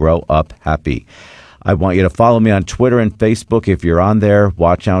then grow up happy. I want you to follow me on Twitter and Facebook. If you're on there,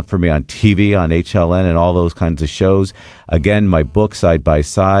 watch out for me on TV, on HLN, and all those kinds of shows. Again, my book, Side by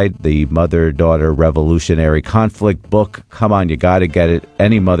Side, the Mother-Daughter Revolutionary Conflict book. Come on, you got to get it.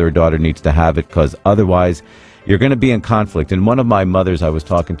 Any mother or daughter needs to have it, because otherwise you're going to be in conflict. And one of my mothers I was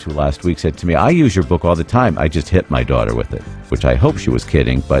talking to last week said to me, I use your book all the time. I just hit my daughter with it, which I hope she was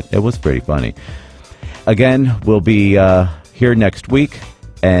kidding, but it was pretty funny. Again, we'll be here next week,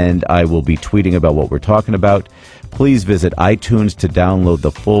 and I will be tweeting about what we're talking about. Please visit iTunes to download the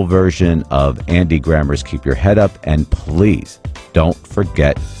full version of Andy Grammer's Keep Your Head Up, and please don't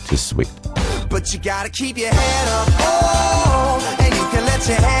forget to sweep. But you gotta keep your head up, oh, and you can let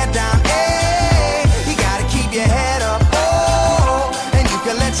your head down, hey. You gotta keep your head up, oh, and you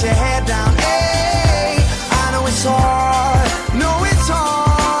can let your head down.